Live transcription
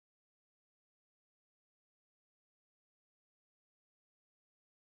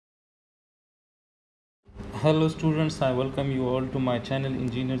Hello students, I welcome you all to my channel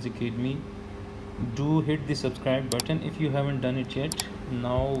Engineers Academy. Do hit the subscribe button if you haven't done it yet.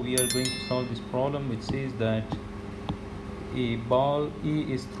 Now we are going to solve this problem which says that a ball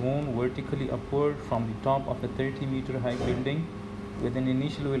E is thrown vertically upward from the top of a 30-meter high building with an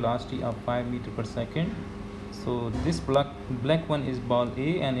initial velocity of 5 meters per second. So this black one is ball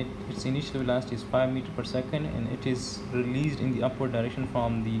A, and its initial velocity is 5 meters per second, and it is released in the upward direction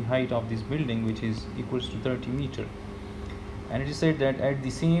from the height of this building, which is equals to 30 meters. And it is said that at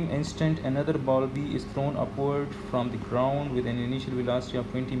the same instant another ball B is thrown upward from the ground with an initial velocity of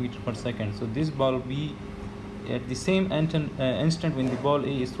 20 meters per second. So this ball B, at the same instant when the ball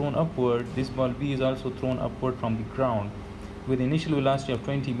A is thrown upward, this ball B is also thrown upward from the ground with initial velocity of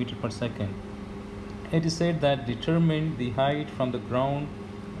 20 meters per second. It is said that determine the height from the ground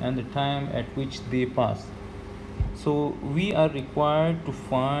and the time at which they pass. So we are required to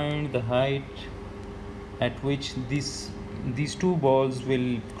find the height at which these two balls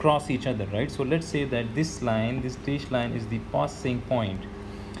will cross each other, right? So let's say that this dash line is the passing point.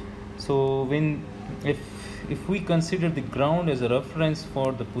 So if we consider the ground as a reference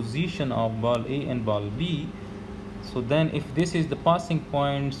for the position of ball A and ball B, so then if this is the passing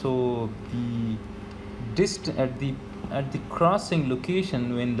point, so the distance at the crossing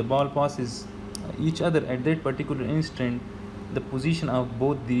location, when the ball passes each other at that particular instant, the position of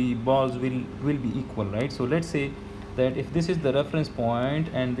both the balls will be equal, right? So let's say that if this is the reference point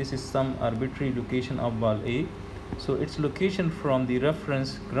and this is some arbitrary location of ball A, so its location from the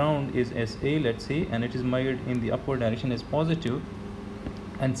reference ground is SA, let's say, and it is measured in the upward direction as positive.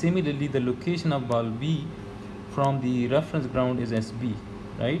 And similarly the location of ball B from the reference ground is SB,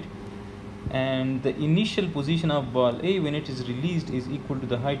 right? And the initial position of ball A when it is released is equal to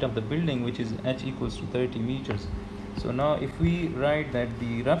the height of the building, which is h equals to 30 meters. So now if we write that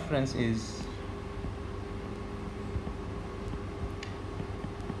the reference is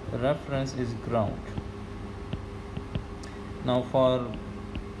ground. Now for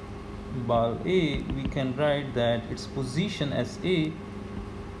ball A we can write that its position as A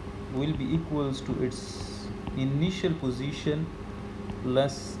will be equals to its initial position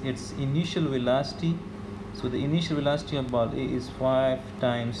plus its initial velocity. So the initial velocity of ball A is 5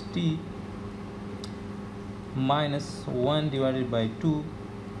 times t minus 1 divided by 2.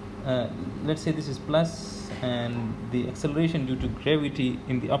 Let's say this is plus, and the acceleration due to gravity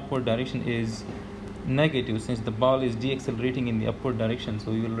in the upward direction is negative since the ball is deaccelerating in the upward direction.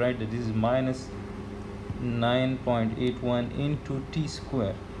 So you will write that this is minus 9.81 into t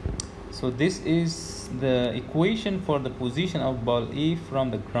square. So this is the equation for the position of ball A from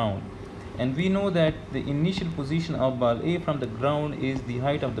the ground, and we know that the initial position of ball A from the ground is the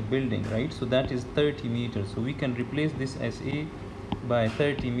height of the building, right? So that is 30 meters. So we can replace this as A by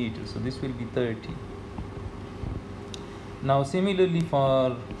 30 meters. So this will be 30. Now similarly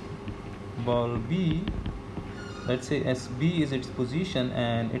for ball B, let's say SB is its position,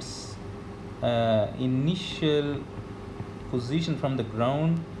 and its initial position from the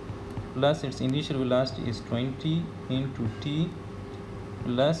ground plus its initial velocity is 20 into t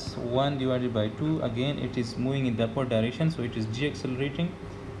plus 1 divided by 2. Again it is moving in the upward direction, so it is deaccelerating,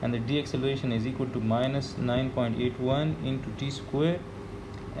 and the deacceleration is equal to minus 9.81 into t square.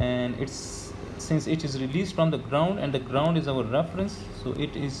 And since it is released from the ground and the ground is our reference, so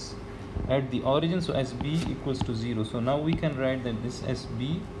it is at the origin, so SB equals to 0. So now we can write that this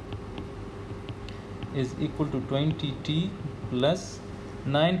SB is equal to 20t plus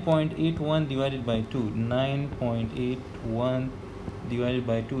 9.81 divided by 2. 9.81 divided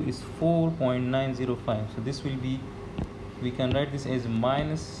by 2 is 4.905. So this will be, we can write this as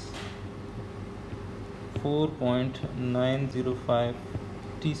minus 4.905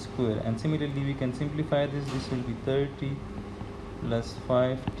 t square. And similarly we can simplify this. This will be 30 plus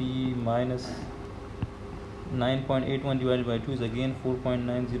 5t minus 9.81 divided by 2 is again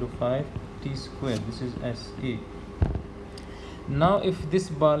 4.905 t square. This is SA. Now if this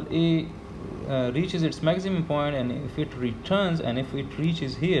ball A reaches its maximum point, and if it returns, and if it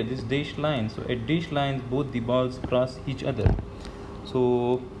reaches here, this dash line, so at dash lines both the balls cross each other.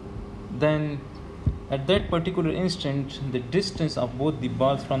 So then at that particular instant the distance of both the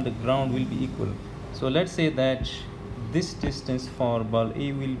balls from the ground will be equal. So let's say that this distance for ball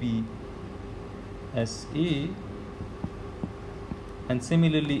A will be SA, and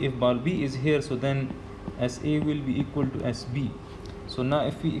similarly if ball B is here, so then SA will be equal to SB. So now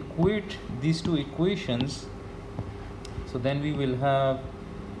if we equate these two equations, so then we will have,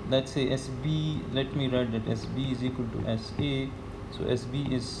 let's say SB, let me write that SB is equal to SA. So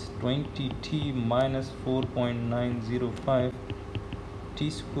SB is 20t minus 4.905 t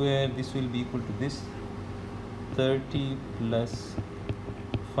square. This will be equal to this 30 plus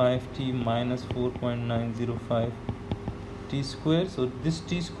 5t minus 4.905 t square. So this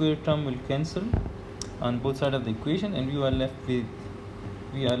t square term will cancel on both sides of the equation, and we are left with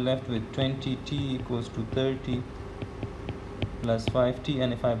 20t equals to 30 plus 5t.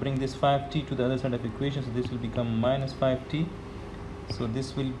 And if I bring this 5t to the other side of the equation, so this will become minus 5t. So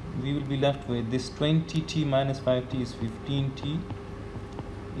we will be left with this 20t minus 5t is 15t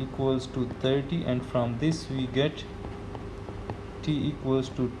equals to 30, and from this we get t equals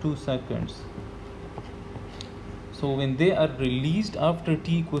to 2 seconds. So when they are released after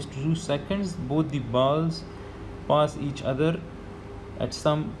t equals to 2 seconds, both the balls pass each other at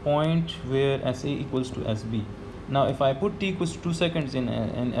some point where SA equals to SB. Now if I put t equals to 2 seconds in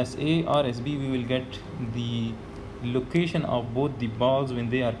SA or SB, we will get the location of both the balls when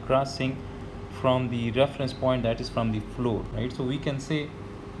they are crossing from the reference point, that is from the floor, right? So we can say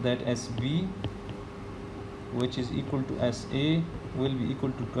that SB, which is equal to SA, will be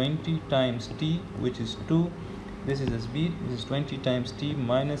equal to 20 times t, which is 2. This is SB, this is 20 times t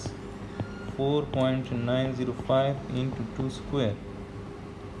minus 4.905 into 2 square.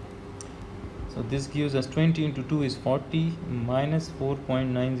 So this gives us 20 into 2 is 40 minus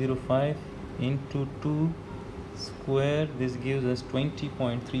 4.905 into 2 square. This gives us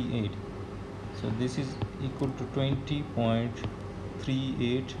 20.38. So this is equal to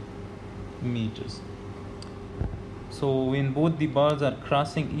 20.38 meters. So when both the balls are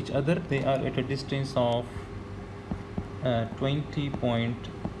crossing each other, they are at a distance of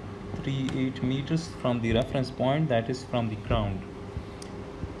 20.38 meters from the reference point, that is from the ground.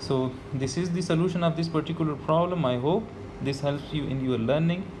 So this is the solution of this particular problem. I hope this helps you in your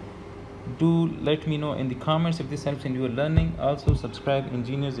learning. Do let me know in the comments if this helps in your learning. Also subscribe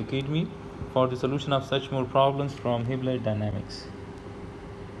Engineers Academy for the solution of such more problems from Hibbeler Dynamics.